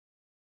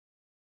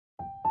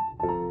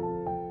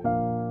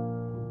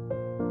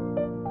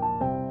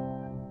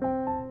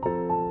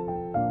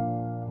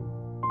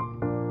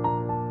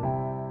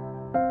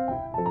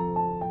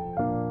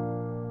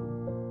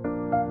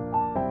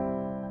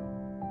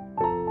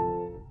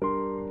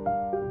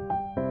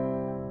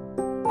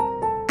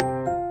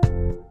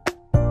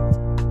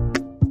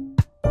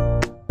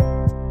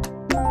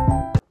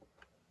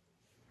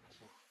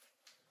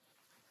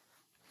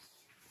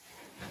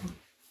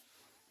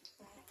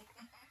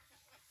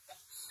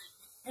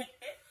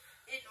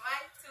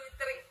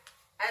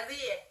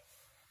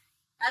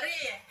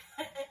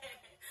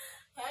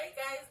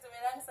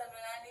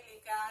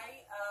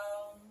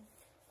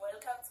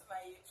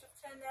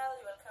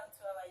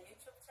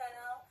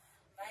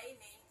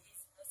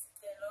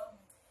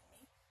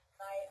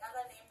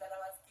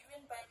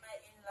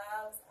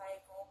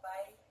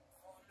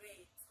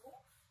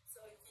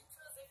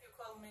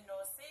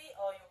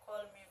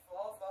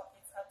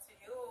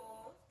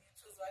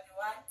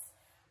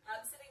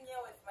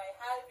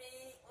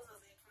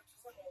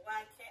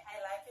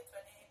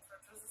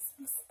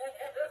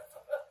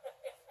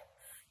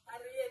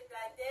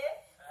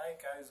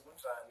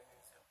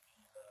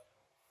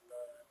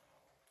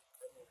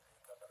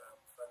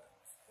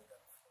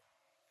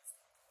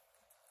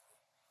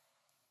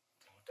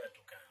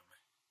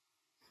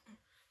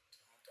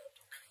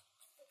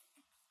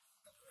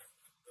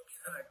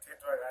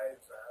Okay,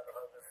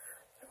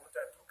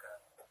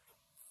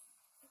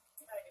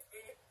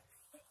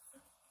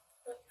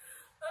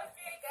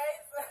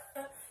 guys.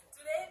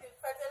 Today the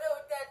patele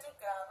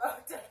utatuka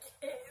about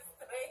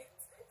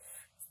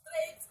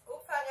straight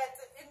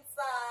upagati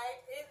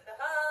inside in the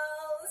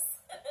house.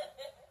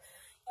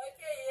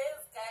 Okay,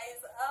 yes,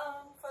 guys.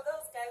 For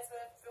those guys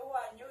who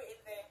are new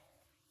in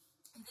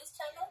this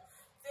channel,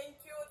 thank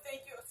you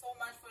so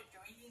much for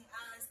joining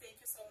us. Thank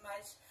you so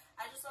much.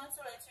 I just want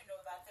to let you know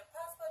that the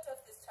passport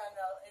of this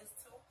channel is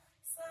to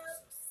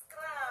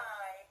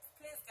subscribe.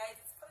 Please, guys,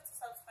 it's free to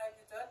subscribe.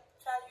 You don't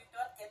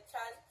get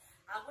charged.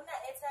 Aguna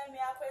airtime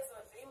yakho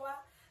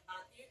ezodliwa.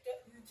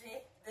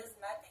 There's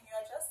nothing. You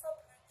are just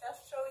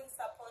showing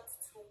support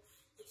to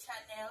the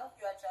channel.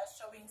 You are just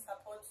showing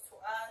support to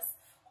us.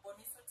 When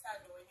you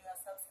are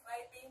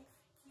subscribing,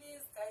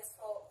 please, guys,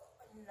 for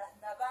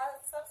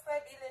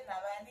subscribe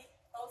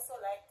also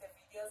like the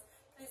videos.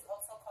 Please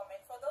also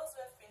comment. For those who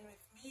have been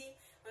with me,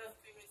 who have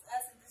been with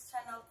us in this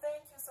channel,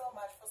 thank you so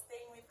much for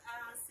staying with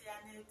us.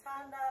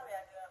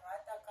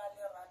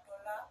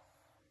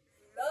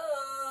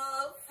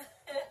 Love.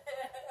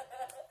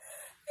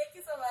 Thank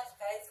you so much,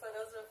 guys, for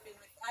those who have been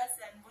with us.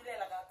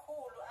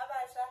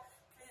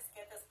 Please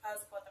get this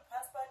passport. The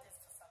passport is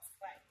to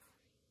subscribe.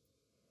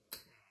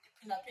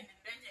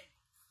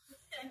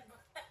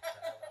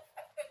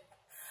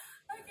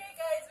 Okay,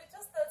 guys, we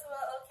just thought,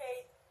 well,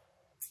 okay,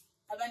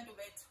 abantu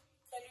bethu,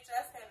 can you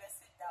just have a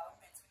sit down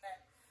between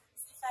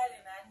sihlale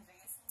nanje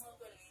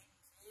sincokole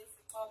nje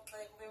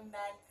sixoxe kube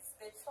mnandi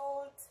sibe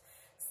short.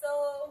 So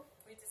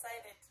we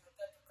decided to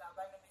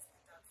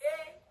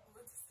okay,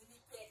 ukuthi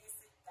siniphe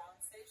i-sit down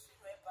session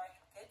whereby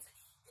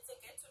it's a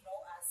get to know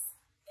us.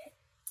 Okay?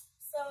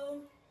 So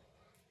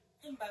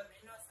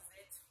imbambenosi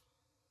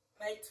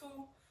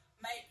zethu,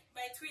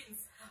 my twins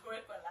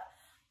work la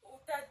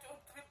uthathu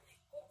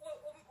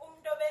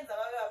umuntu obenza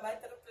babe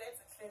ama-triplets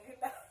kuhleli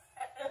la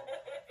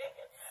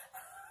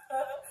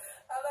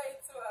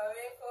abayi-2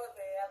 abekho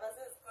there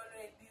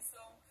abasesikolweni. So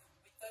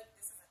we thought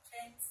this is a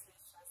chance.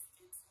 Let's just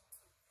get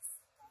into this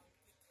and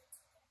we get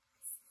to know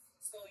this.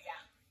 So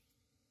yeah,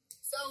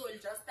 so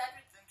we'll just start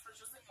with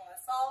introducing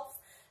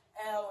ourselves.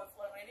 We've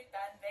already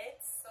done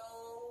that,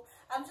 so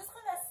I'm just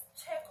gonna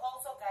check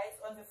also, guys,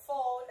 on the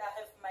phone. I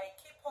have my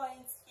key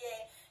points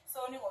here,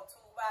 so only got to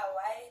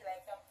why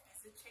like I'm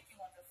busy checking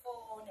on the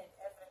phone and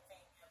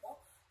everything, you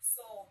know.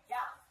 So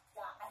yeah,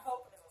 I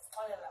hope there was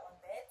all on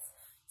that.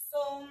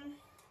 So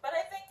but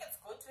I think it's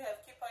good to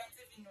have key points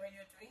even when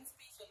you're doing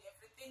speech and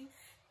everything.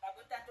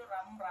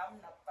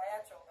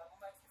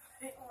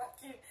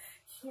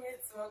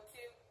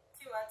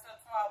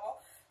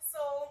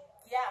 So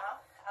yeah,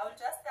 I will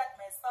just start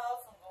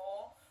myself and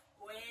go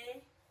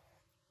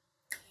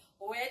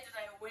where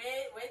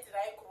did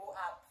I grow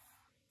up?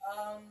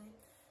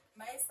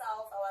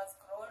 Myself, I was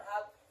grown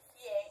up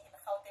here in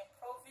Gauteng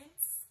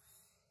province.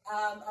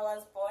 I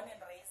was born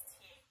and raised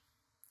here.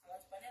 In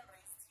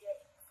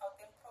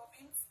Gauteng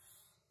province.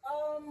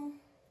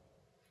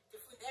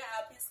 Ndifunde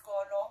apha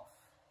isikolo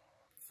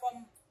from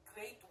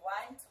grade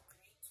 1 to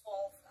grade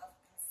 12. I've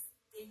been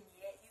staying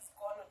here.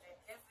 Isikolo and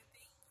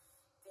everything,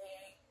 the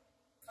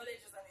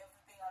colleges and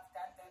everything, I've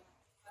done them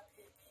up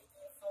in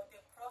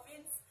Gauteng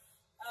province.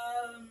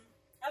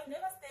 I've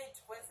never stayed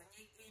towards the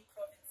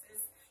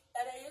provinces,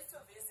 but I used to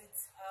visit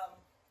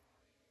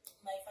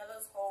my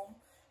father's home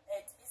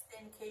at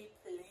Eastern Cape,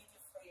 Lady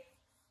Frey.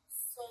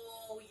 So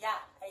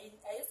yeah, I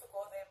used to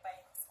go there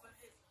by school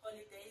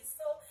holidays.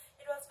 So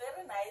it was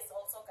very nice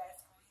also, guys,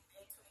 going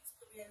there to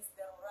experience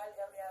the rural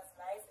areas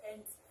life.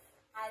 And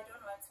I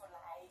don't want to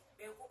lie,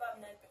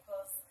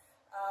 because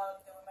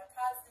there were my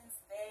cousins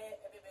there,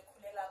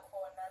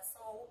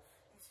 so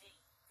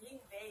being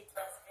there, it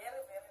was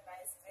very, very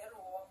nice, very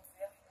warm,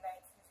 very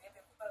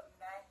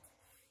like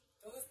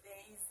those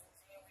days.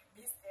 We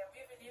missed them,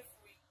 even if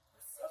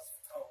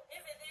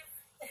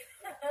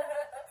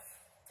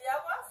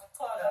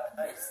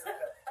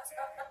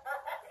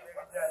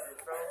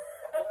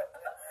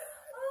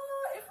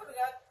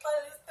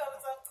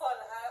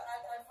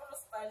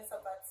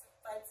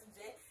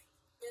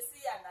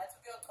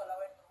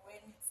when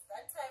it's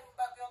that time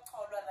back,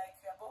 like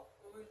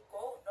we will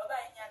go but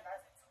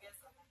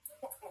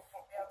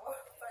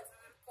we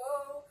will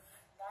go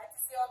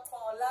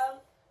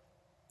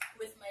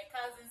with my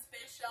cousin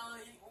special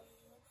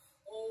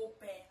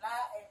Bella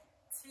and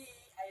T.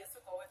 I used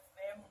to go with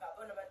them.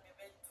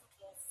 Too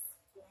close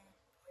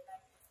when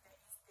I'm in the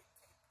Eastern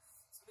Cape.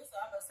 So we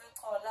saw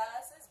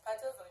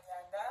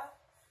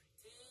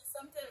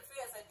sometimes we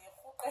as a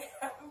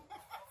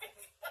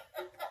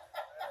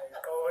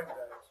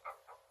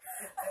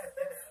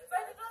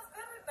but it was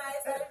very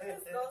nice. I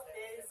miss those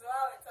days.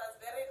 Wow, it was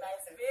very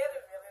nice, very,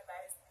 very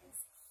nice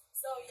days.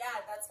 So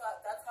yeah, that's how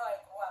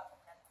I grew up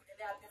and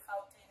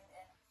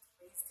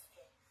raised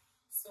here.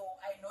 So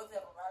I know the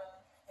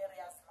rural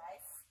areas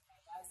life.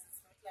 It's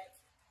not like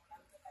I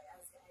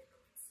know it.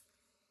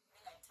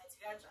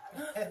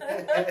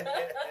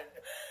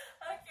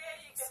 Okay,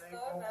 you can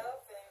go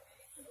now, baby.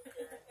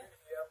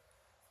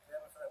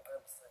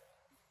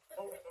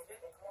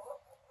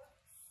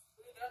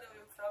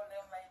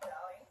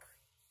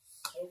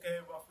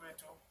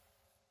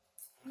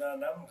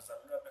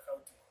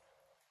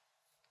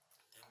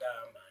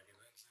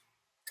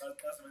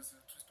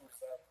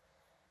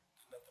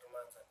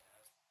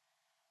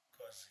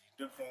 because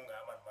don't wrong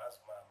man mas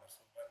mama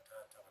so one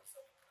tata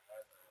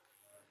abasabulata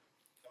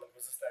kama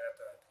kusista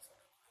yata so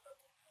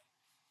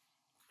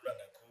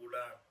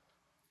kula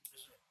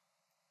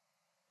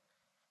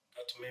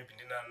that maybe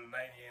nina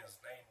 9 years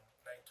 9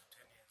 to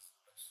 10 years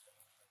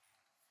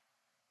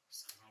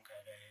so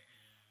mkaka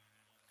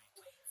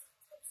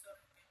I'm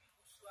sorry, baby.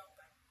 Who's your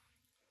man?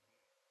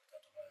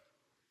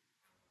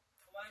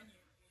 The one you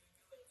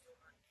and your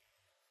man.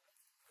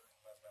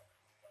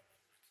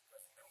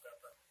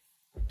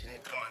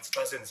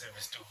 ndinetamansipaseni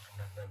service to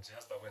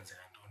nandiyaziba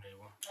kwenzeka ntoni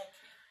yebo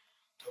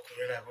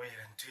ndokhulela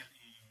kuye until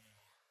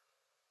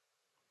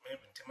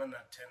maybe ndimana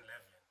 10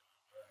 11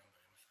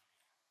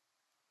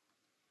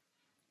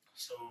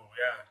 so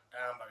yeah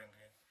ndahamba ke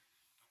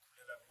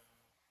ndokhulela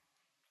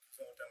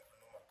kusokuthi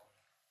angikhuluma khona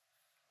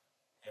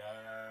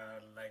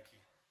yeah like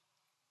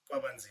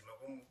kwaba nzima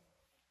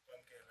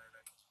kwamkela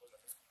la xesha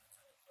esikoleni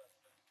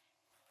sakwazi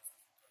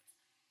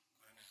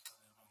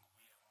ndixelela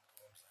nguye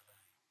umuntu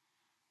omzalayo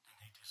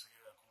ndandiyithisheke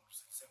kakhulu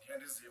sendiye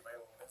ndiziva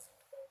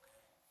ngezinto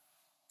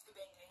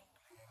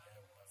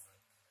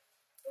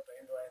kodwa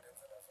into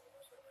ayindenzela zona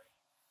masebe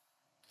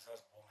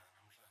ndisazibonga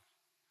namhlanje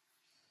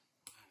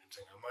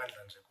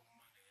njengamandla nje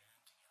kumandla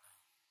endingenayo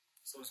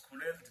so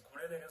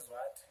ndikhulele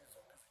ngezwathi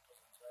zonke izinto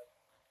zenziwayo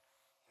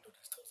indoda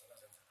esixhosa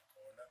nazenzela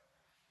khona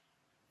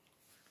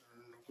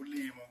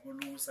nokulima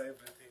ukulusa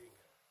everything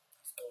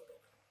isikolo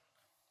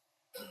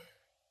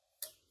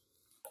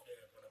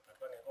ndiqhubeke khona but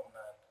kwangekho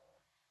mnandi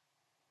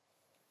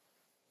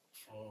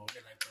for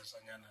elaa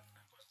xeshanyana mna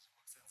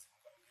kwakusenzima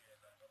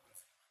ukwamkela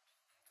kwakunzima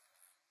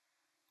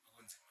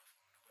for mna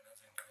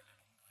kwenanze ndiqhelele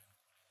umntu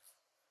endikhulisa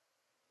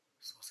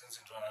so senze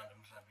into ahambe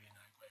emhlabeni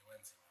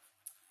ayikwanzima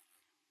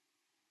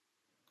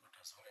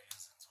kodwa zonke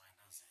ezenziwayo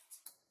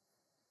ndazenza.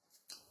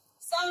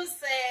 So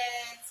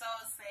sad.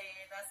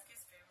 That's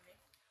kiss family.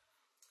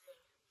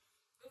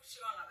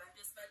 Ukushiwa ngabantu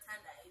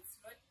esibathandayo, it's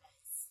not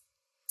nice.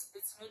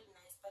 It's not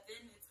nice, but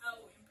then it's how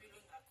impilo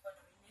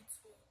ingakhona. We need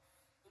to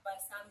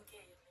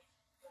ubasamkele.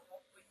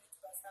 We need to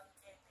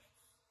basamkele.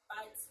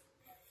 But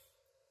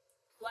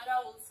what I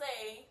will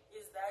say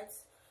is that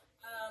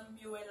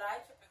you were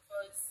lucky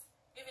because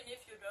even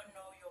if you don't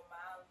know your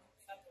mom,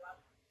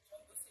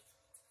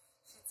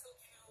 she took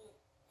you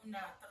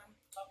because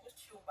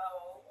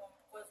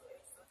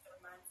of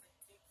 3 months and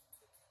took you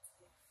to the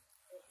Eastern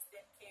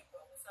Cape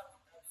or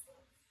something like so.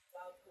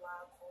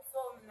 So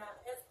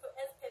as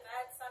per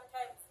that,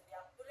 sometimes they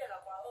are pulling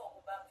up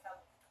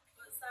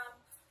because some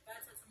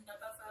guys are some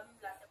type of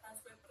family like a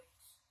transfer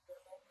bridge.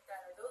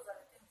 Those are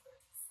the things that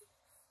you see.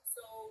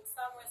 So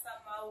somewhere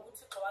somehow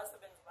to go out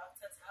and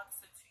access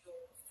to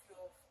your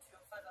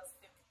father's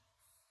family.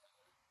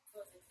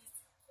 Because at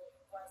least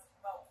it was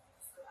about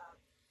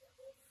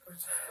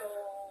so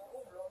so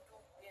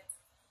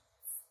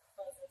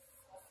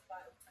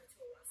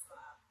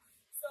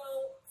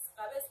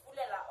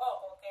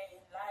okay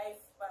in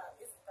life but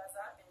it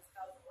doesn't happen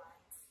how you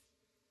want.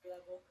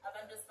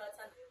 Abantu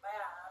esibathandayo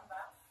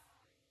bayahamba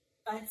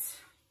but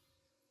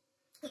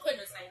when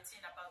you're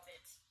 19 about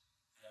it.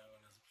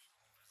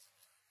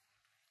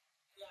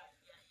 Yeah.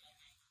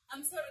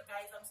 I'm sorry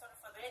guys, I'm sorry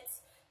for that.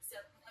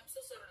 I'm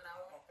so sorry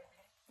now.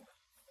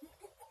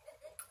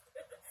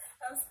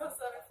 I'm so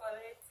sorry for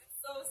it.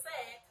 It's so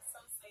sad.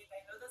 I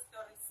know the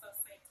story is so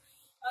sad.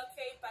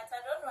 Okay, but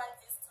I don't want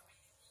this to be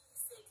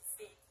sad.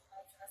 I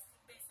just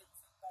basic,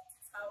 but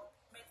it's how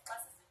made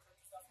classes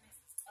introduce of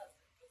next class.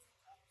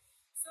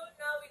 So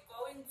now we're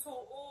going to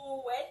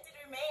when did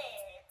we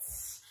meet?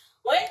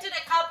 When did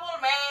the couple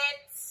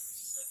meet?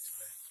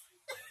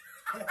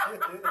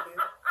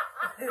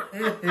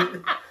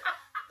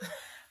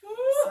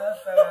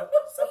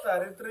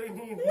 Safari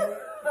training.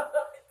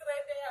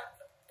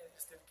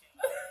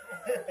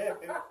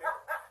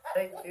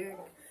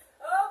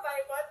 Oh my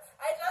god,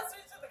 I just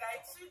reached the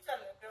guy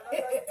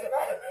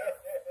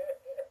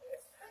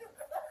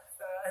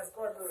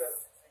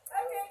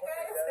Okay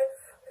guys,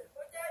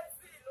 we can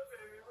see, look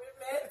baby, we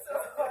met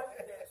on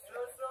the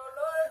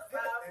Shosholos of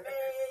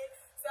May.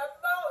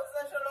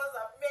 Shosholos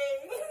of May.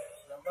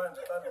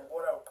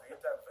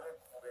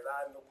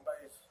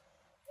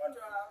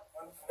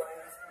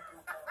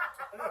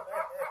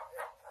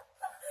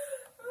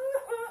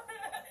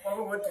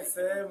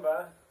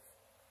 December.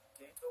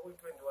 Date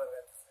 21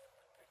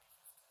 December.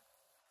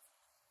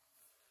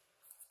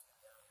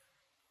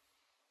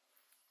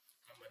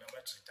 I'm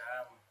going to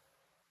China.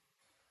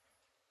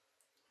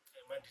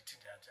 Mandithi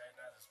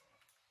ndiyatshayina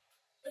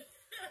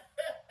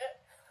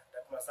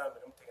ndathi masambe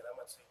ndimthengela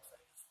ama-chips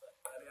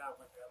aqale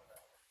apho ndihamba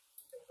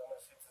ndithenga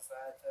ama-chips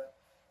satya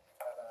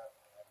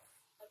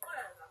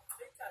iqala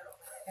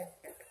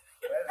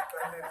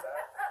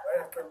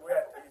wayezixela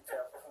uyanditya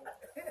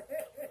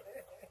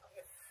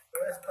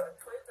wayezixela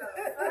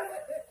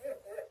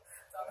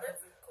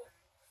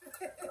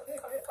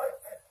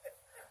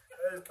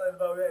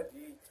uba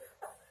uyanditya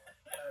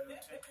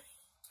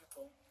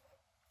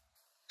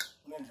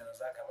uneendlela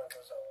zakhe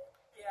amaxesha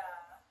wonke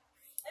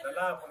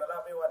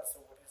nalapho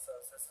iwandisokolisa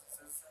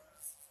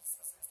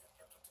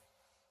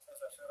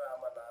sesashera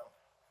amanamba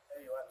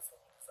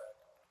eyiwandisokolisa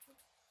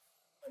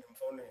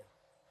ndimfowunele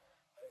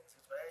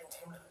ngisithi hayi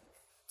ndim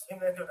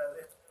nendoda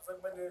zethu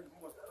sekumele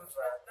ndimbuze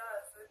uzana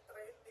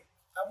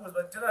abuze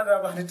bathina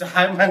naba ndithi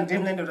hayi mani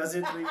ndim nendoda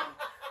setreni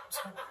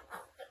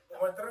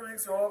uma 3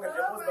 weeks yonke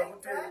ndiyabuza uba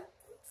kutheni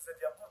ndise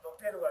ndiyabuza uba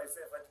kutheni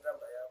ungayisefa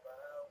inamba yam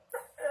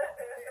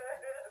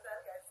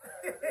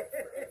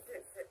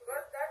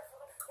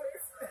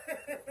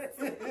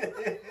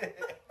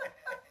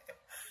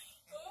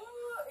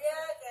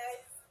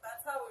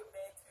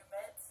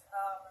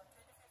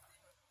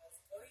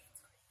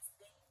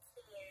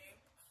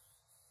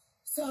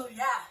So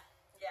yeah.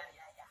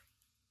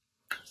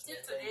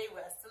 Still today we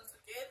are still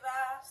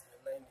together.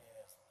 9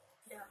 years.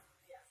 Yeah.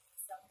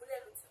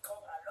 Siyabulela uThixo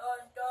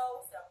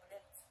ngalonto,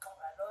 siyabulela uThixo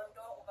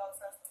ngalonto, uba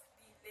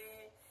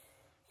usasigcinile.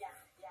 Yeah.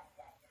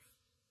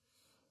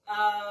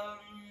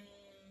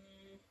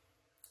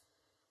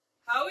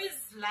 How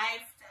is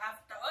life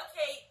after?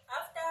 Okay,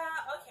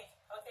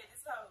 this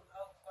is how I'm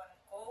gonna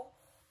go.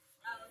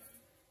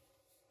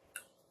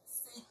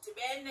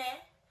 Sidibene,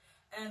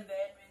 and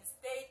then we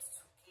stayed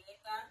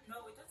together.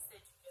 No, we don't stay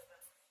together.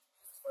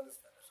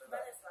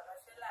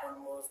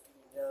 Almost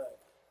unyaka.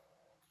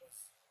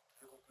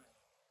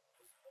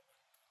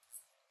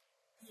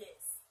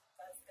 Yes,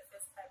 that's the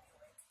first time you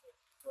went here.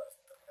 It was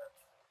 3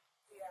 years.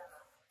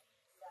 Yeah.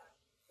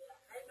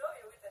 I know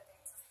you with the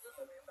things, still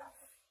remember.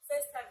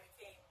 First time you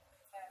came.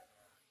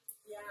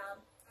 Yeah,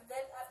 and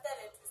then after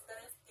that we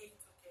started staying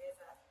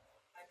together.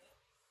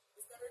 We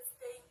started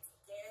staying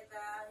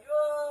together.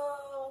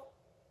 Yo!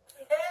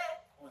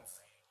 Guys.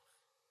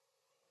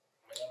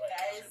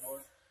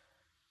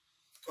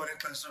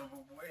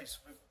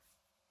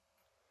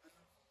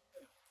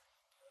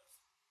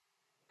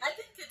 I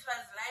think it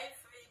was life.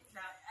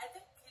 I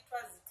think it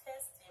was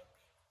testing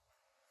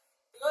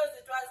because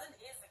it wasn't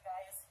easy,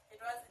 guys. It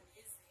wasn't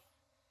easy.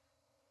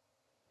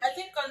 I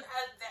think on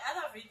the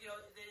other video,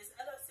 there is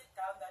other sit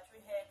down that we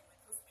had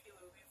with those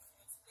people. We've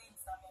explained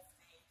some of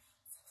the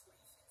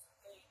situations we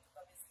had.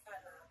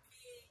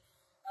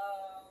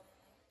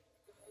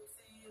 You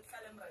see,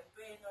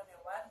 doing on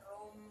a one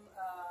room,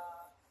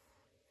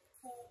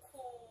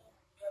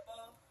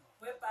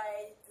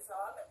 whereby this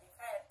are the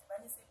kind of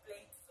money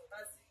plates, so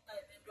that's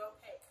the door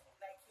pack,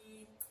 like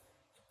he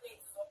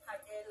plates or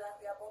pakela,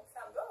 we are both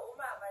some, oh,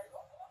 mama,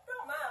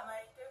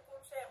 she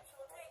will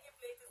take a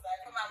plate,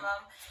 like,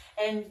 mom,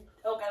 and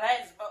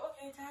organize, but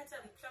okay, tight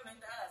and implement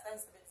the other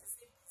sides of it,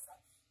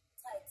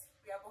 tight,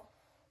 we are both.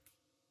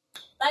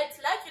 But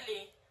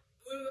luckily,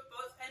 we were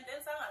both, and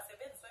then some are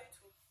 7, so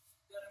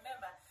you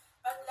remember,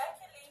 but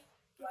luckily,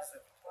 we were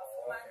 4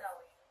 months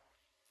away.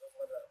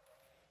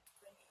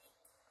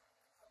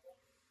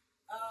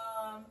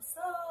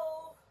 So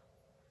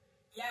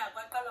yeah,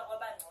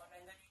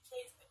 and then we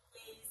changed the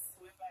place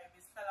whereby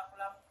we changed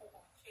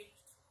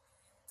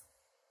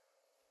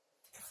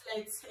to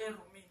flat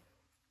room.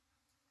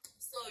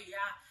 So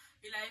yeah,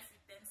 the life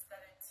then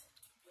started to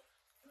be.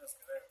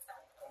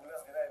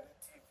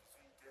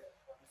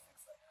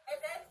 And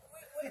then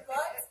we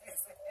got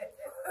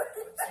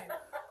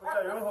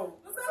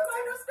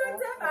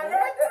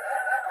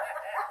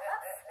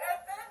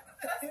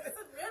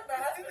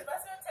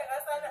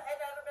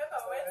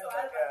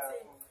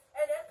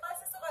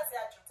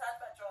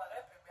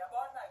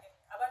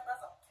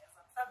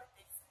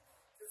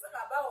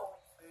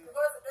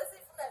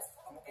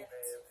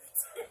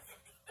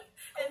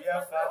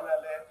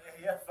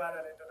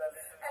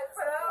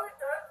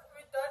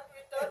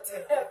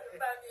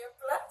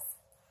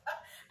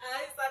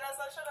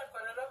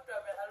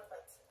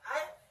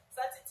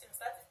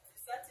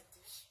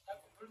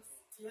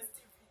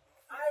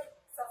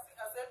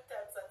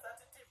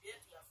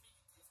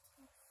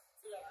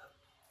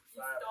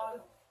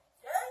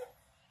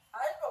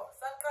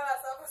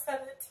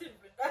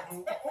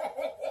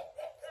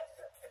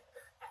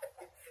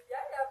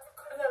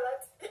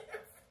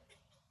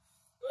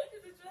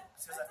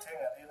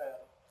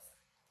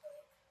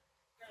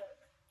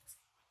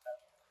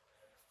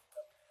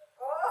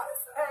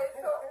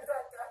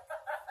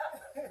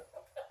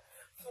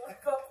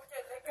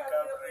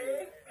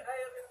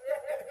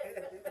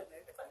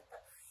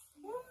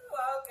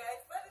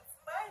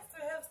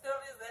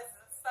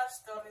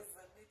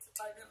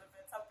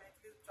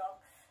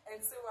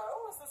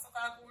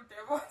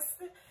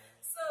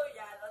so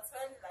yeah, that's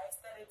when life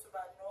started to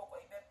run over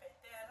even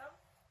better.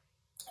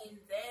 And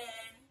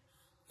then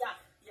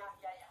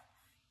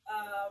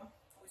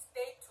we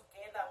stayed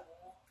together in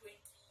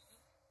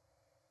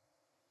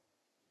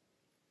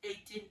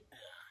 2018.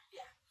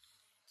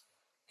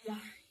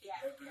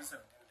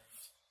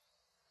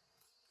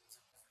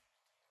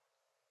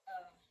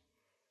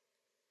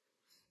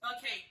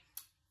 Okay,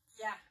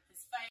 yeah,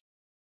 it's fine.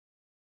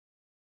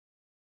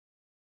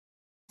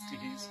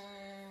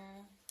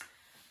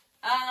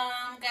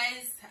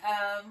 Guys,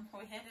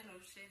 we had a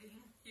load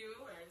shedding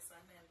here, and it's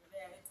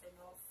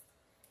enough.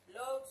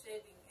 Load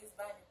shedding is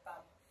bad,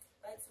 but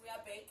we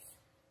are back.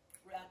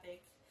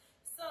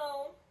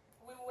 So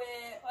we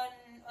were on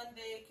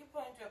the key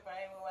point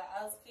whereby we were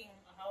asking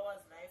how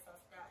was life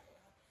after,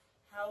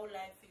 how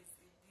life is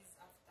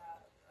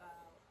after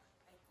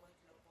I got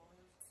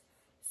lobotomy.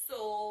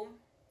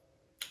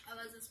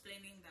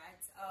 explaining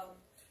that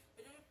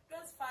it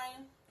was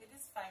fine. It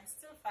is fine,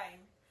 still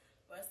fine.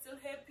 We're still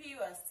happy.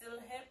 We're still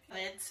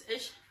happy.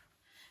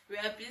 We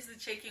are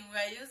busy checking. We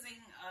are using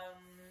our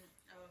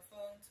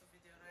phone to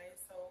video, right?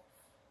 So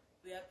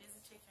we are busy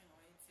checking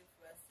if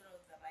we are still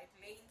on the right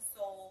lane.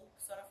 So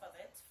sorry for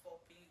that, for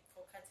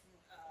cutting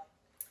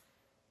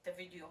the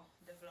video,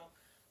 the vlog,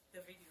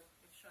 the video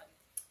actually.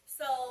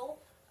 So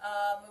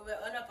we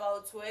were on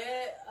about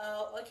where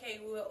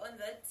okay, we were on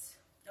that.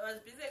 I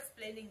was busy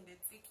explaining the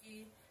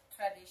Tiki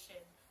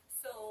tradition.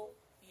 So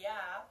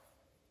yeah,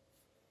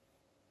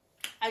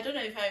 I don't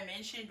know if I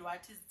mentioned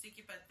what is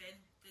Tiki, but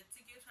then the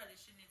Tiki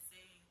tradition is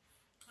a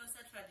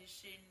Xhosa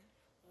tradition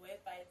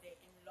whereby the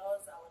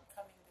in-laws are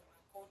welcoming the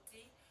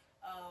makoti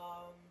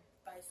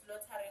by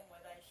slaughtering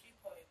whether a sheep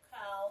or a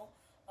cow.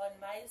 On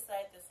my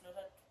side, they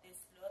slaughtered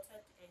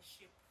a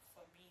sheep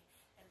for me,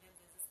 and then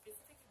there's a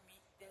specific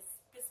meat,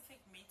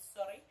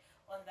 sorry,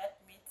 on that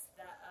meat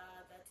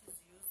that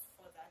is used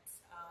for that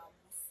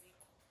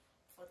usiko,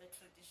 for the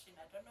tradition.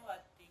 I don't know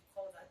what they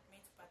call that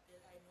meat, but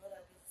then I know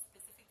that there's a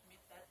specific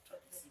meat that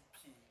tradition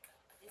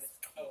is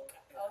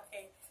pika.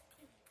 Okay,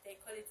 they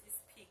call it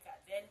ispika.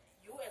 Then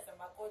you as a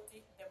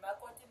makoti, the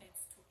makoti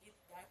needs to eat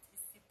that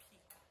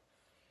ispika.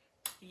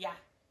 Yeah,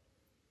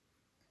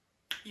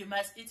 you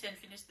must eat and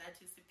finish that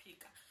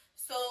ispika.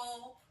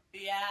 So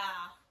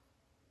yeah,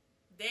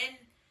 then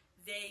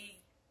they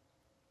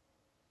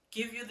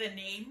give you the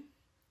name.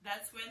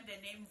 That's when the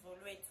name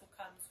Volwetu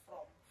comes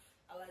from.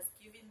 I was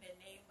given the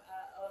name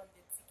on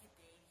the Tiki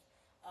Day.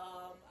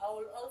 I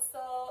will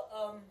also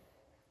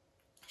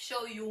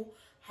show you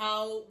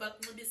how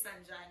Bakmubi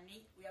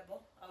Sanjani. I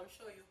will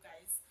show you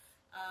guys.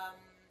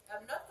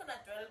 I'm not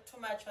gonna dwell too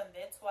much on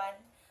that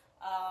one,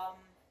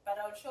 but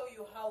I'll show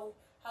you how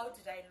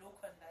did I look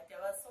on that. It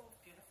was so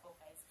beautiful,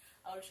 guys.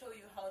 I'll show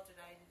you how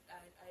did I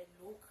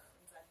look on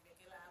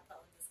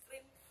the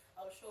screen.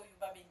 I'll show you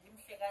Babindi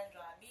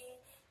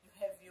Msheganjani. You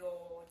have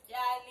your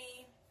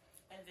yali,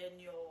 and then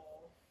your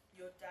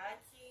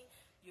daki,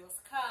 your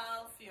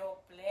scarf, your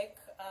black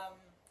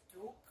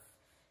duke.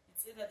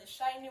 It's either the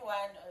shiny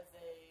one or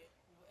the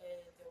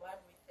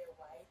one with the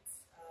white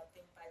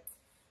thing, but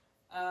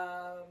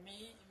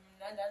me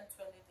Nandan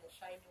told it the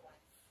shiny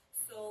one.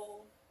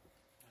 So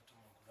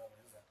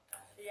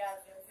yeah,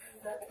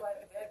 that one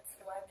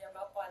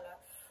Yamakwala,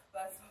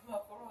 but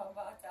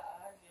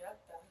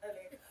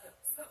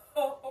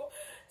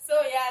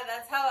so yeah,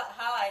 that's how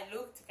I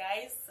looked,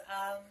 guys.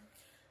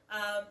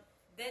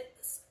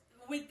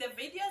 With the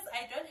videos,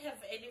 I don't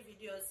have any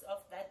videos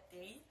of that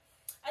day.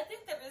 I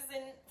think the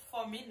reason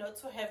for me not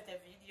to have the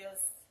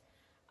videos,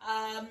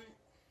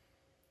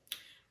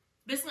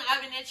 basically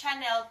having a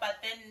channel,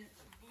 but then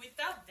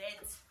without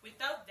that,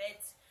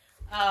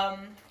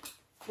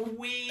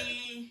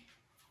 we,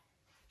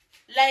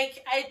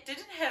 like, I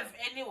didn't have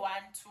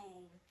anyone to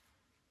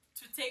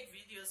take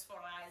videos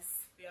for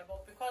us,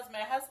 because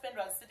my husband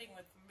was sitting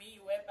with me,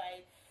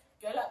 whereby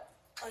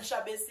on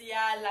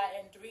Shabesiala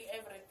and doing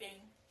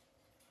everything.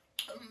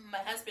 My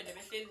husband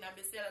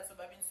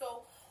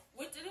so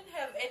we didn't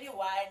have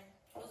anyone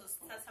who was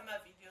summer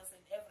videos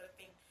and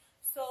everything.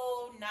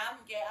 So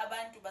namge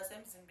abantu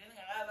basemzimbeni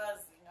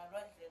ngakabazi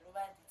ngalwandle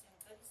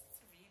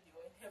video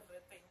and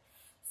everything.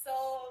 So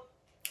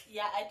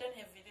yeah, I don't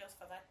have videos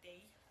for that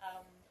day.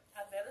 I'm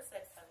very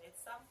sad for it.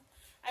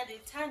 I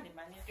did turn the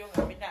money to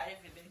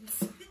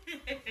evidence.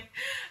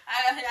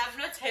 I'm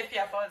not happy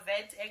about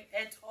that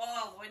at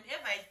all.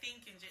 Whenever I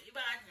think instead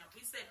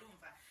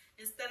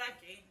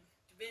again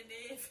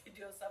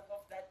videos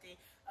of that day,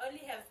 I only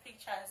have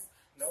pictures.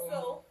 No,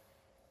 so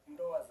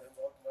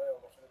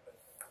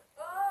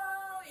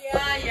oh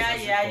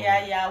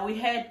yeah. We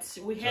had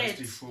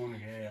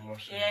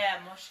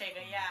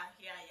Moshega, yeah.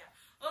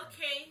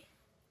 Okay,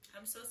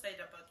 I'm so sad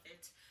about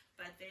that,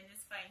 but then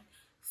it's fine.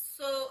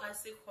 So I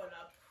say call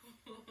up.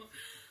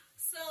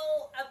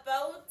 So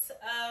about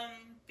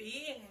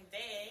being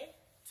there,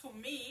 to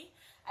me,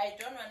 I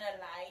don't wanna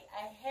lie,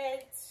 I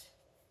had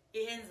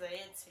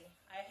anxiety.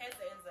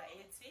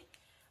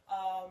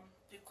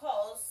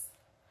 Because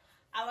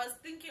I was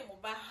thinking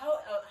about how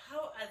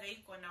are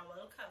they gonna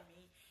welcome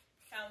me.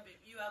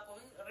 You are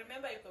going.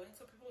 Remember, you're going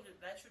to people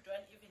that you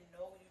don't even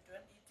know. You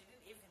didn't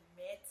even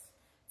met.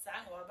 So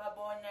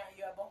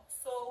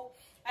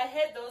I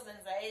had those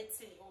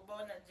anxiety.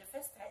 The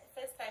first time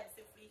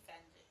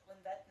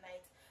on that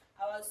night,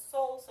 I was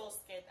so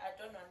scared. I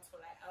don't want to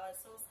lie. I was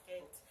so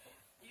scared.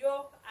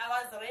 I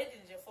was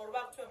ready for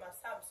back to my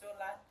son. So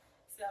I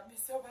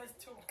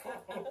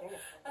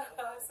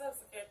was so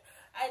scared.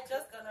 I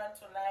just don't want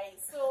to lie.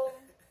 So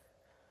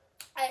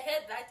I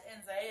had that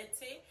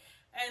anxiety,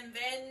 and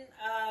then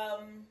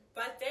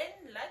but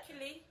then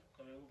luckily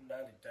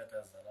kwaba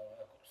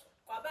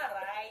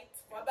right.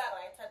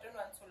 I don't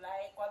want to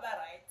lie. Kwaba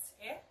right.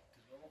 Yeah.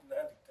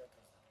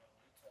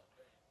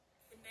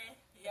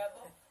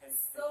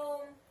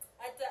 So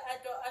I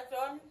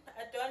don't.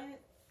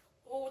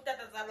 Oh, that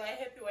is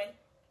happy when.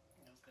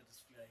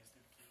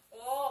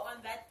 Oh,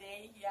 on that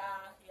day,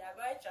 yeah.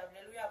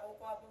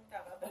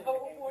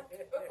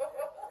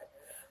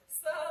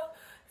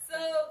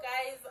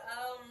 guys,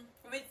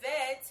 with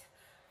that,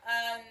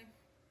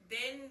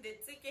 then the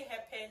tiki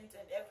happened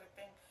and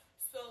everything.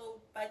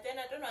 So, but then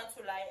I don't want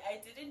to lie, I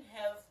didn't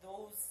have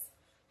those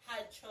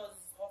hard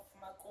chores of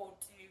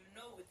makoti,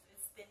 with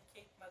Eastern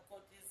Cape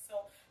makoti. So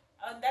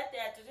on that day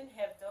I didn't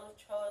have those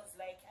chores,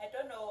 like I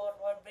don't know,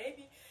 or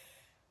maybe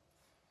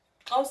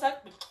I was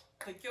like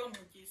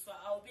so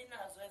I'll be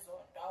nazo as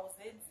well. I was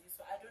lazy,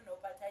 so I don't know,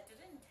 but I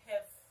didn't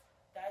have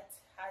that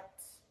hard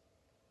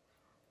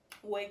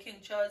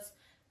working chores.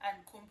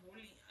 And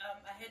Kumbuli, I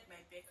had my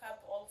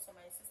backup also.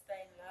 My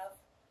sister-in-law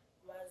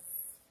was,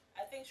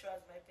 I think she was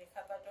my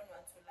backup, I don't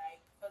want to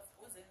lie, because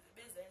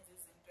business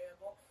is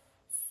enjoyable.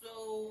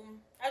 So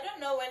I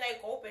don't know when I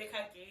go back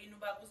again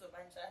but with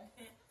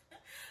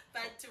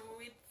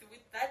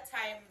that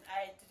time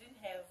I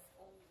didn't have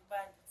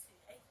what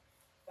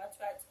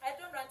I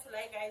don't want to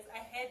lie, guys.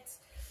 I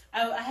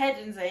had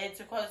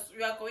anxiety because we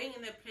are going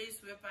in a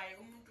place whereby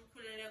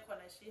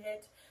she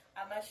had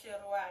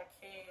amashero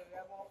wakhe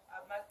yabo,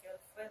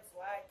 ama-girlfriends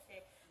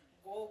wakhe,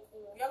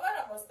 goku,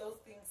 yabona most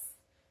those things,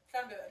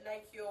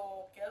 like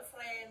your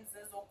girlfriends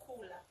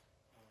ezokhula.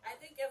 I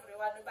think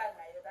everyone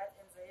ubanayo that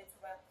anxiety,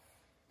 but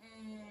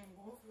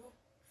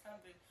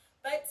something.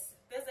 But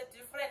there's a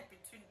difference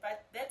between,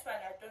 but that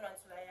one I don't want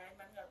to lie, I'm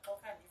not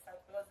talking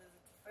because there's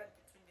a difference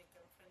between the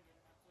girlfriend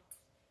and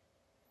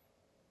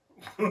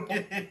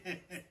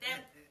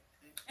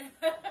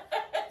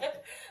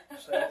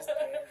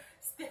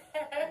Stamp.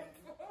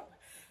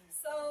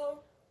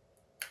 So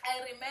I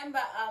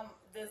remember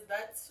there's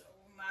that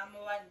mama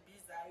one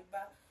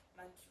bizaiba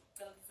my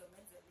sister-in-law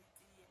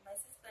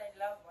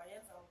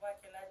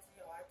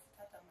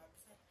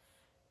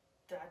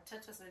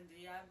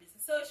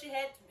so she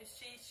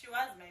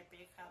was my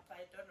backup,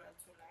 I don't want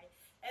to lie.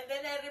 And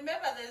then I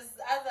remember there's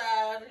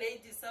other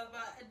ladies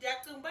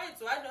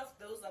it's one of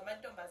those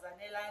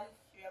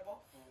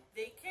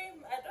they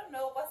came, I don't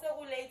know what's a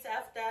late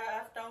after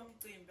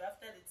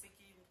the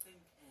tiki.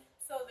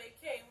 So they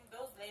came,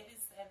 those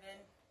ladies, and then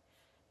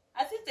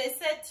I think they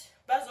said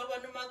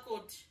Bazoba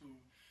Numakoti.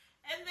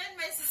 And then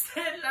my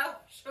sister-in-law,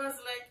 she was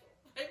like,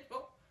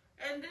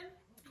 and then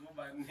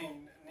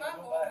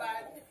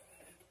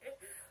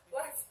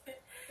what?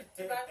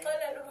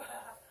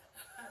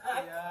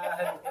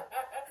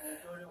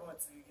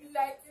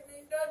 Like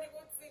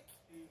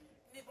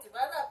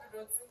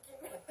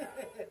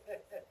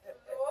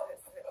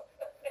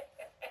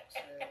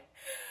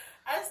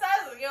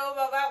asazi ke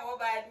ubaba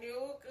ngobani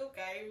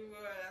ugayi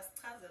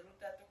asichazela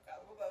utata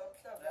ugaba ubaba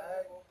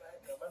mhlawumbe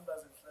ngabantu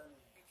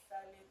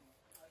basekuhlaleni.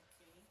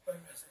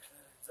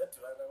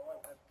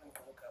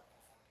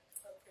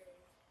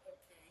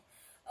 Okay.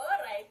 All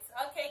right.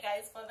 Okay,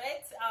 guys. For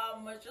that,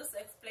 we're just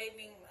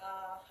explaining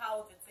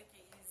how the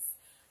tiki is,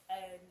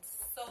 and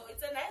so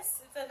it's a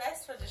nice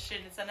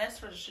tradition. It's a nice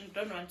tradition.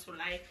 Don't want to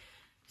lie.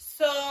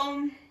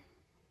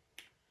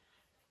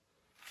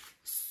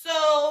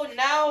 So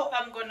now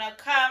I'm gonna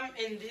come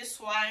in this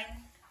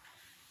one.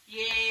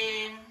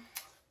 Yeah,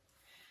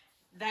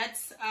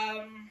 that's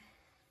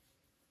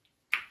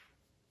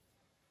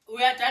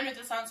we are done with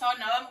this one. So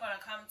now I'm gonna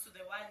come to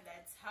the one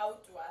that's how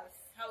do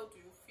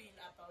you feel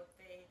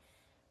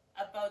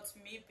about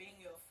me being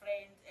your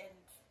friend, and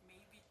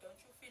maybe don't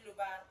you feel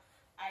about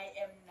I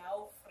am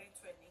now free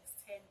to an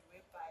extent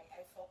whereby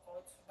I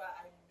forgot but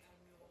I'm your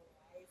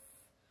wife.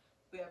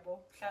 We are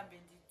both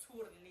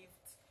too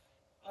relieved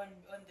on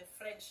the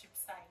friendship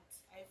side.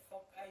 I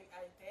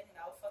then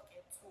now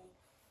forget to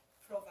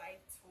provide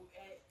to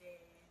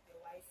the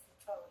wife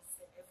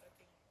chores and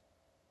everything.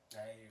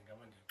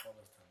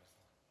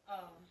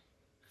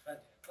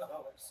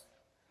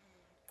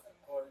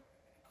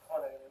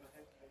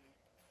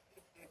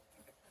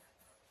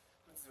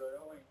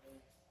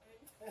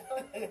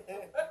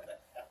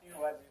 You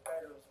want the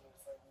titles of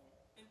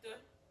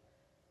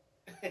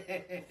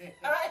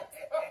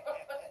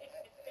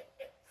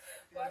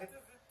What is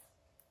it?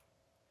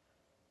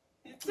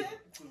 It's it?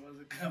 It was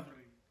a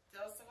Camry.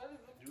 Just what is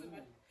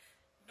it?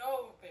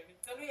 No, baby.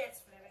 Can we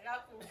explain it?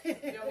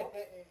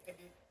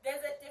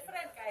 There's a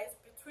difference, guys,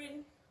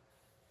 between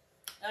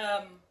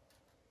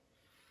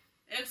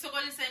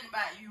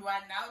you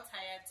are now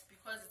tired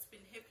because it's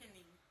been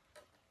happening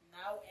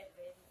now and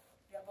then.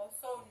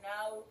 So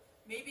now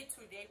maybe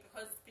today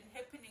because it's been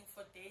happening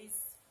for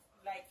days,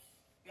 like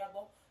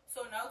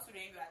so now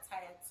today you are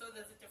tired. So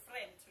there's a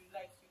difference.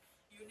 Like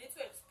you need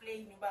to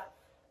explain, but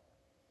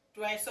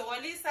do I so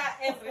Lisa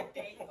every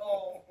day,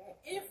 or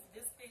if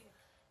this thing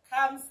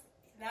comes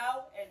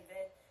now and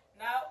then,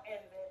 and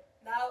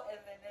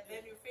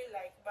then you feel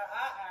like, but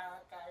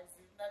guys,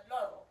 it's not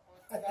normal.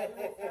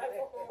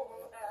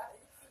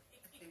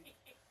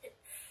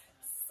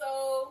 So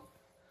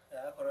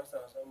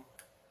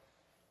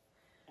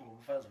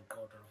umfazi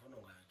uqotho ufuna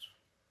ungatsho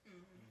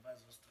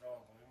umfazi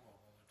strong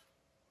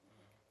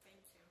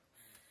thank you.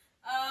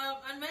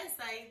 On my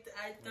side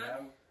I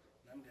don't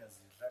nam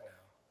ndiyazidla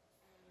ngawo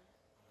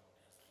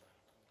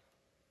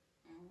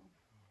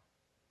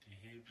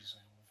ndihappy so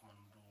ufumana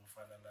umuntu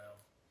ofana nawe.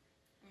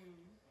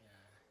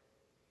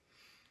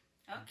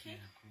 Okay.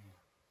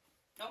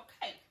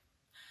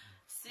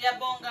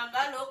 Siyabonga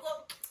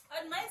ngalokho.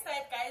 On my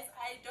side, guys,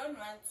 I don't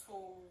want to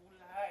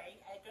lie.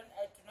 I do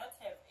not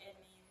have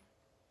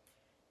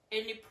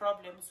any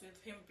problems with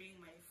him being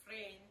my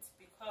friend,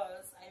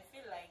 because I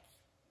feel like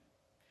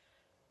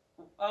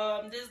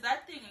there's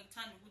that thing in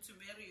time to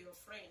marry your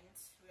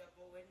friends.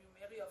 When you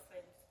marry your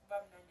friends,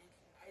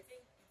 I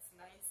think it's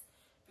nice,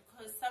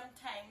 because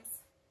sometimes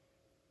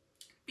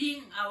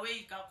being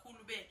away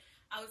kakulu be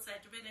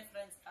outside, being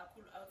friends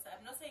kakulu outside.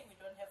 I'm not saying we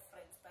don't have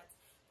friends, but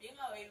being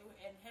away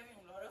and having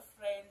a lot of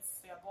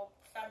friends,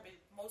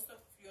 most of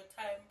your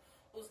time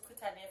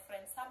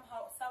friends,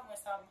 somehow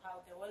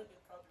there will be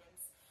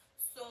problems.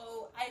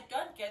 So I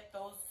don't get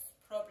those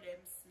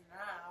problems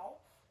now,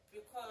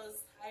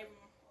 because I'm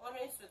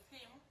always with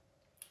him.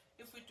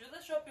 If we do the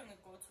shopping, we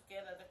go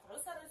together. The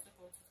groceries, we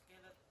go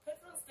together. The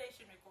petrol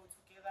station, we go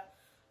together.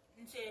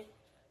 We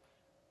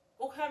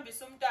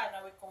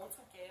go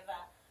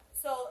together.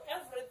 So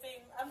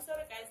everything. I'm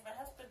sorry, guys. My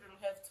husband will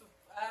have to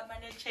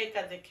check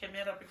at the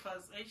camera,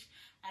 because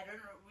I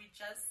don't know. We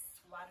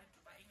just wanted to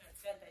buy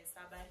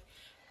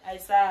I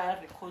saw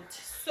record.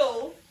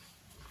 So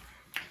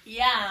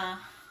yeah.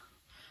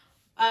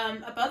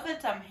 About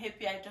that, I'm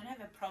happy. I don't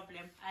have a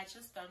problem. I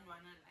just don't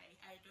wanna lie.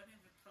 I don't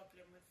have a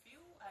problem with you.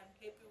 I'm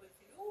happy with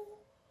you.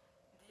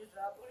 I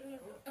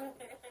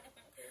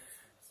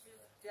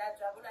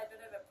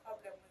don't have a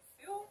problem with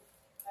you.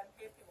 I'm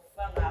happy with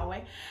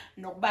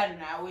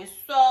Bangawe.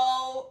 So,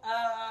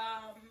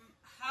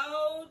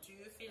 how do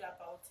you feel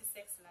about the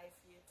sex life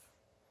yet?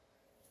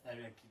 I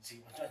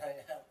can't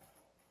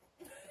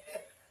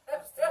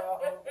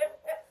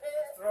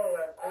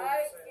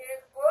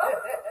go.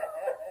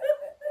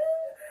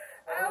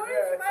 I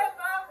wish my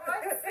mom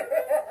was.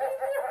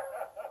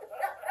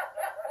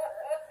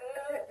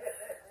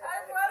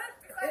 I'm worried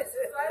because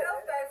she's one of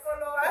my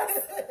followers.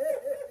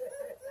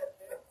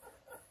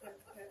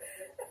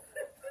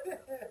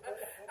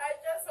 I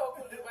just hope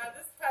you remember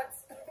this part.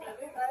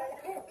 Okay,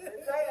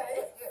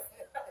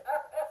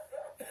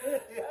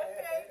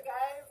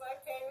 guys.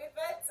 Okay, with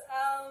that,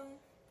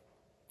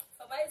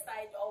 for my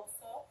side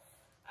also,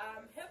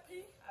 I'm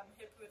happy. I'm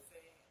happy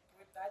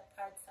with that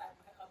part.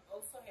 I'm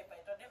also happy.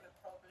 I don't have a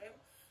problem.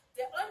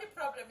 The only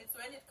problem is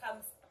when it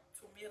comes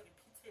to me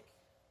repeatedly.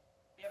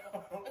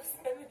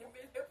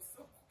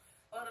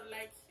 Or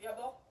like,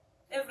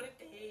 every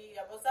day.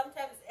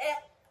 Sometimes,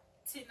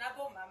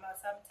 Tinabo Mama,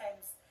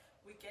 sometimes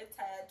we get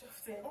tired of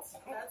that.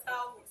 That's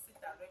how we sit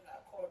down in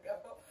our call.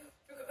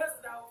 Because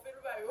now, feel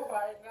like you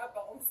are in our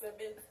home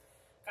seven.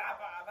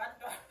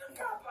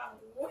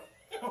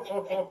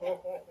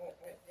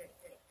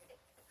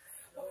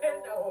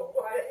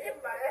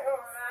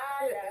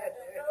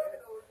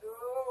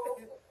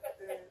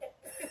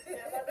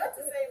 Not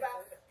to say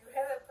that you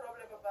have a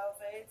problem about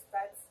it,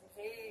 but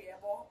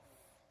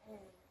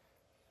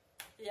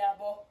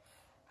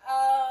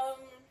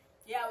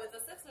yeah, with the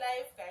sex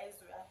life, guys,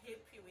 we are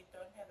happy. We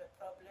don't have a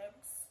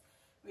problems.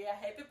 We are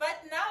happy,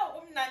 but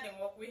now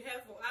we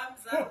have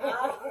arms up.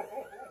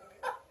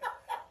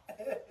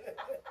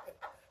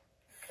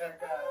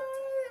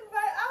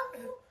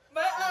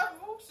 My arm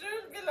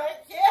should be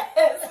like,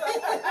 yes.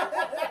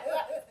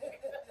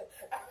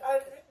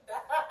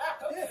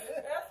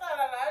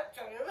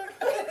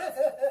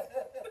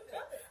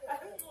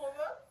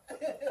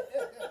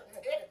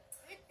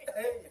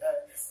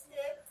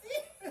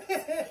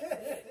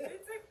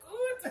 It's a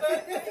good my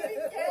baby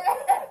girl.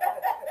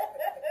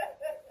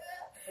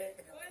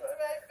 Good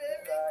my baby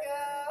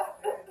girl.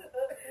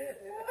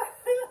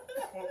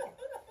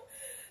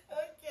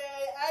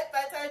 Okay,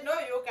 but I know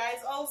you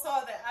guys also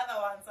the other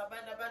ones about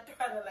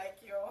like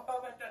you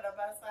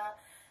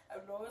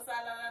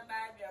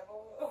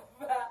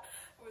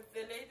with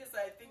the ladies.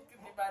 I think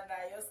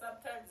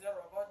sometimes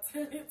you're about to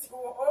need to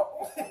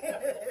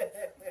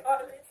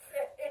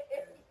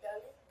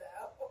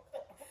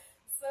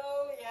so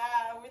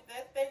yeah, with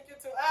that, thank you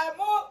to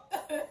Amo.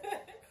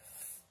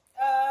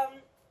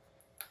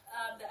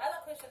 The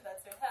other question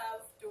that we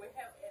have, do we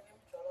have any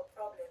mutual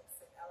problems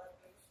in our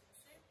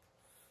relationship?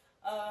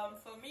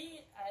 For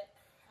me,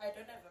 I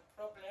don't have a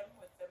problem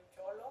with them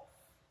Jolo.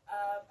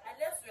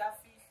 Unless we are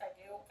feel like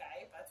a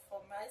guy, but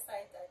from my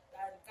side,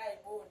 I'm guy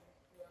bone,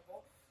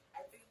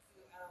 I think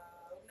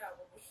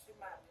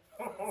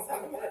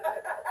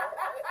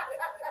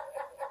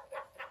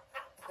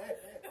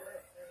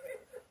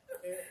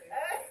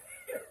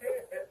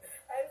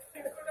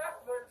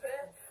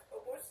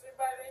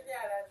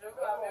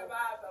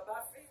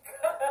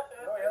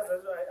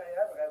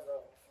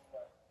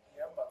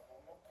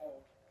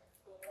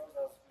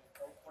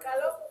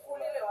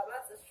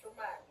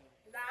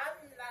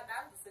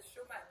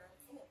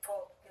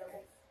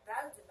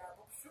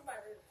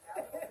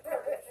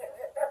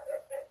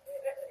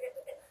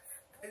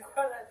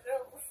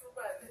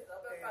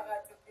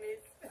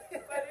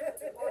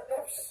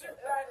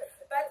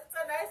but it's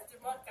a nice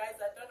demon, guys.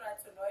 I don't want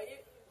to know you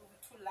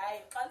to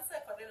lie. Can't say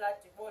for the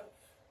demon.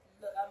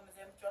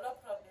 Them jollof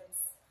problems.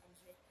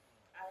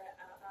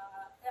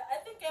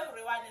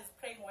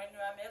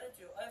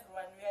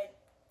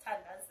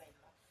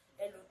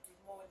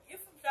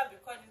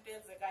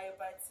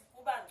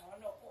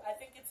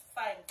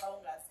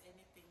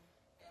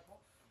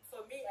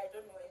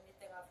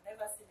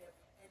 never seen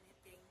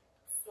anything.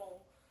 So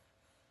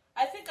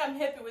I think I'm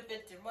happy with the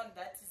demon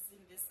that is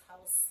in this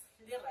house.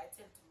 Right,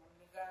 demon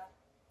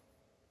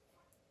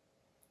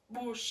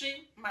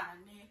bushi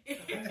money.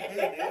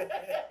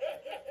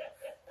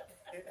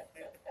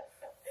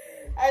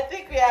 I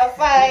think we are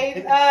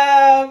fine.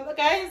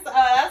 Guys,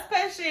 last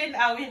question.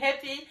 Are we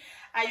happy?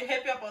 Are you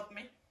happy about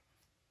me?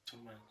 Too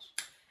much.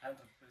 100%.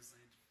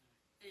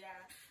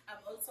 Yeah,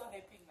 I'm also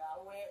happy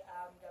now.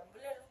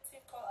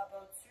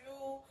 About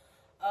you.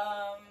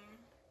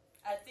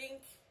 I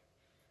think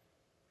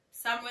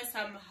somewhere,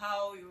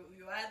 somehow,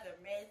 you are the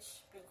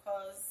match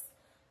because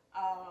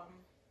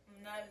I'm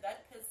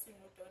that person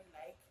who don't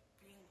like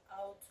being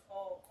out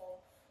or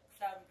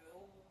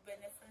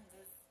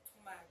benefits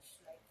too much,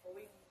 like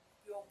going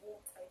your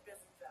book type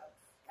person job.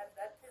 And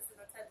that person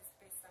not had the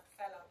space to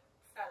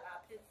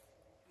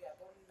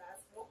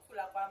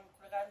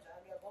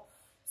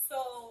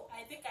so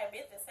I think I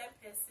met the same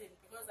person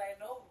because I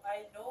know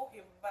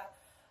him, but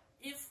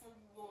if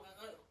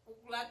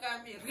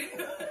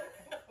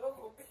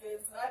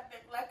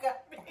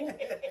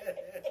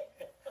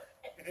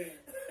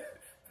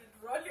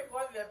rolling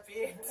on the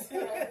bed. So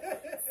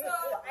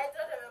I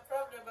don't have a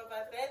problem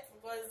about that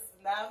because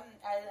now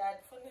I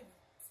fully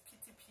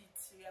pity.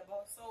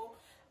 So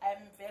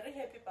I'm very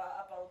happy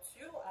about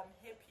you. I'm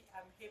happy.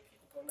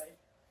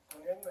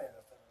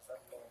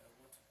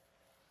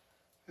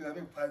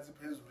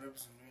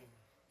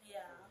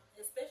 Yeah,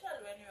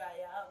 especially when you are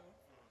young.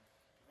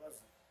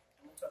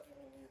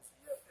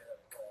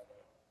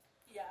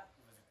 Yeah.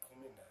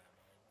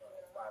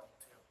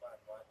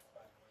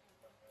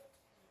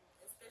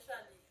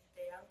 Especially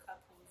the young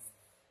couples.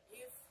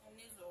 If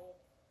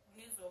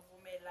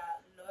Nizovumela,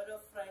 a lot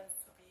of friends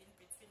to be in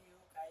between you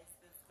guys,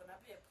 there's gonna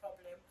be a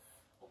problem.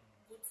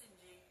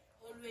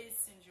 Always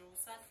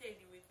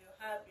sahleli with your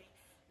hubby.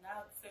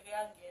 Now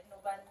again, no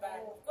ban.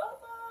 Go,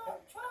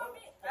 show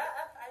me.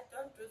 I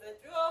don't do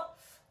that.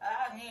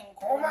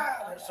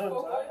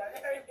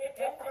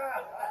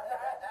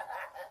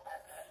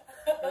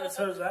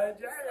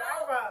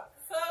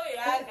 So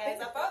yeah, guys,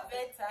 about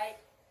that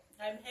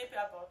I'm happy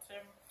about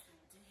him.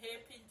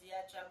 Happy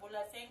dear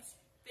Jabula.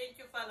 Thank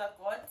you, Father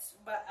God.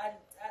 But and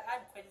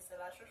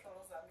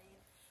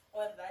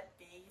on that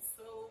day.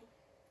 So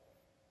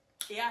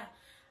yeah,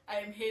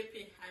 I'm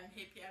happy.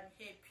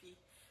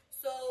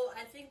 So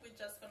I think we're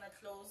just gonna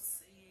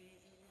close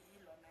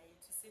Ilona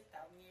to sit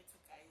down here to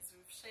guys.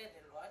 We've shared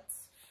a lot.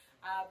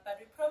 But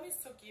we promise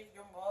to give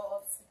you more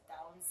of sit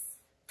downs.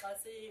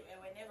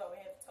 Whenever we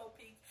have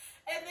topic.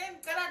 And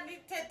then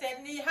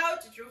how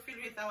did you feel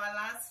with our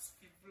last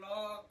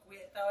vlog,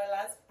 with our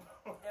last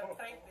the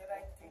prank that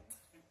I did?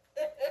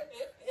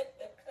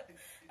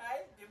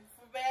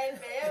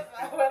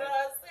 What I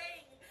was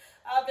saying.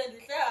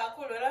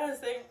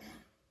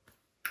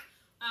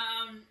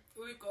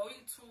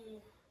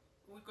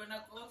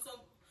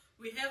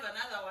 We have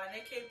another one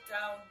at Cape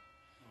Town.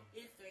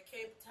 It's the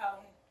Cape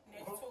Town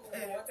next to the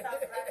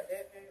waterfront.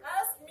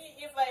 Ask me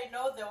if I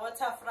know the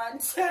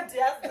waterfront.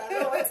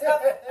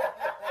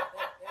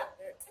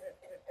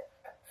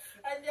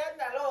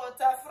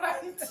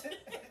 Waterfront.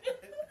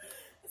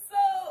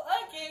 So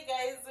okay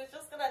guys, we're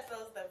just gonna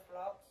close the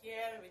vlog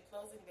here. We're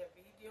closing the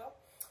video.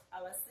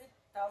 Our sit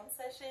down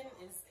session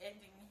is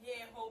ending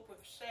here. Hope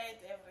we've shared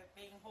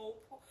everything.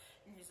 Hope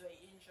you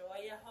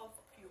enjoy. I hope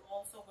you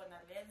also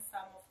gonna learn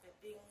some of the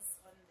things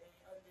on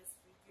this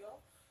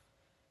video.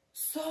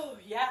 So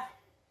yeah,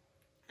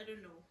 I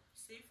don't know.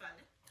 See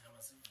Fale?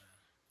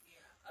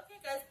 Yeah.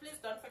 Okay guys, please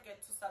don't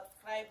forget to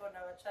subscribe on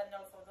our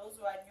channel. For those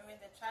who are new in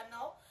the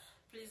channel,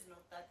 please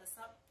note that the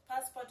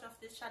passport of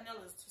this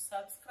channel is to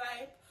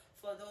subscribe.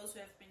 For those who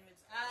have been with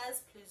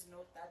us, please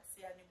note that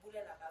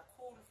Sianibulela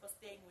Kakul for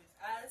staying with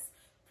us.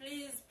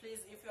 Please,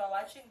 if you are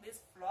watching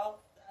this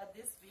vlog,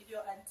 this video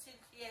until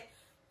here,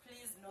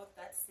 please note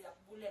that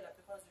Sianibulela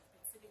because we've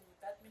been sitting with.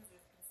 That means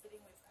we've been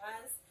sitting with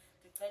us.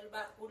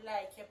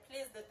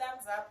 Please, the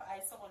thumbs up.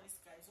 I saw all these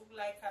guys.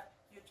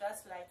 You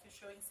just like you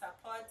showing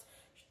support.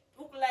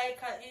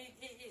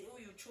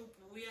 YouTube,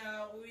 we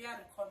are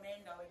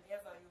recommend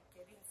whenever you're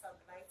getting some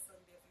likes on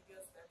the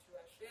videos that you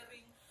are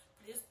sharing.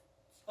 Please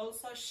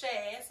also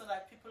share so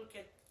that people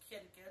can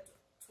get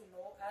to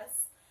know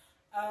us.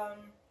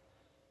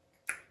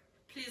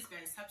 Please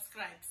guys,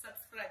 subscribe.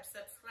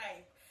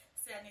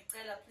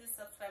 Please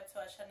subscribe to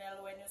our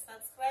channel. When you're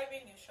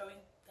subscribing, you're showing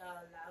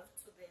love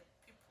to the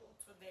people,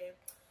 to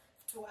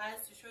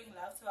us. You're showing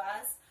love to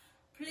us.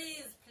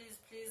 Please,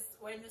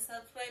 when you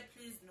subscribe,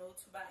 please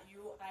note that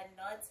you are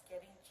not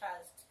getting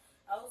charged.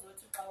 I was going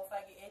to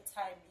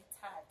airtime.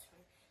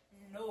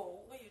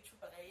 No, when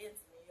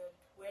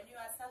you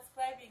are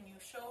subscribing, you're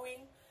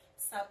showing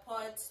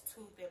support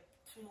to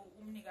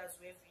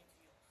Umnigazwe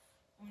video,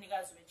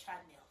 Umnigazwe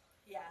channel.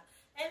 Yeah.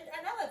 And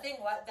another thing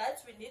that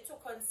we need to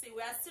consider,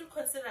 we are still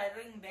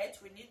considering that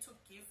we need to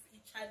give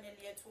each channel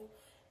here to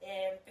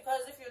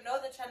because if you know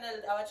the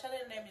channel, our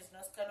channel name is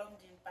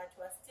Noskalongdin, but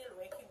we are still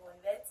working on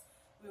that.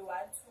 We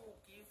want to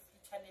give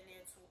each channel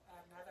here to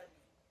another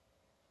name,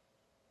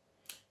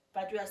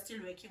 but we are still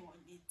working on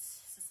it.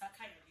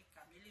 ngisakhangela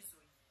igama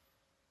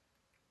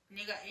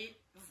elizoyinika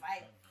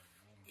i-vibe,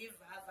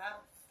 ivava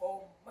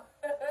boom.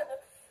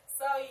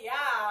 So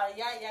yeah,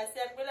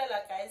 siyakubulela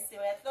guys,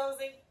 we're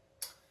closing.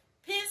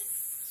 Peace.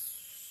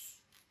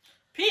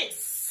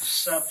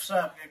 Sharp,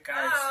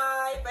 guys.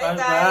 Bye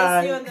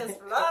guys. See you on this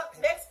vlog,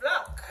 next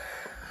vlog.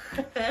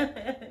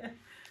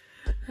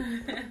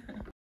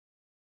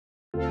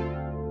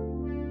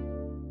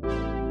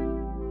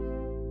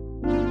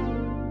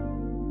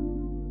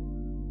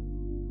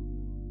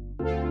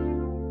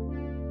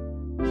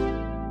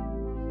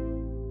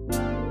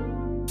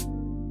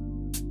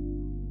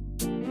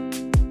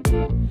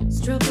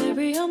 Struggle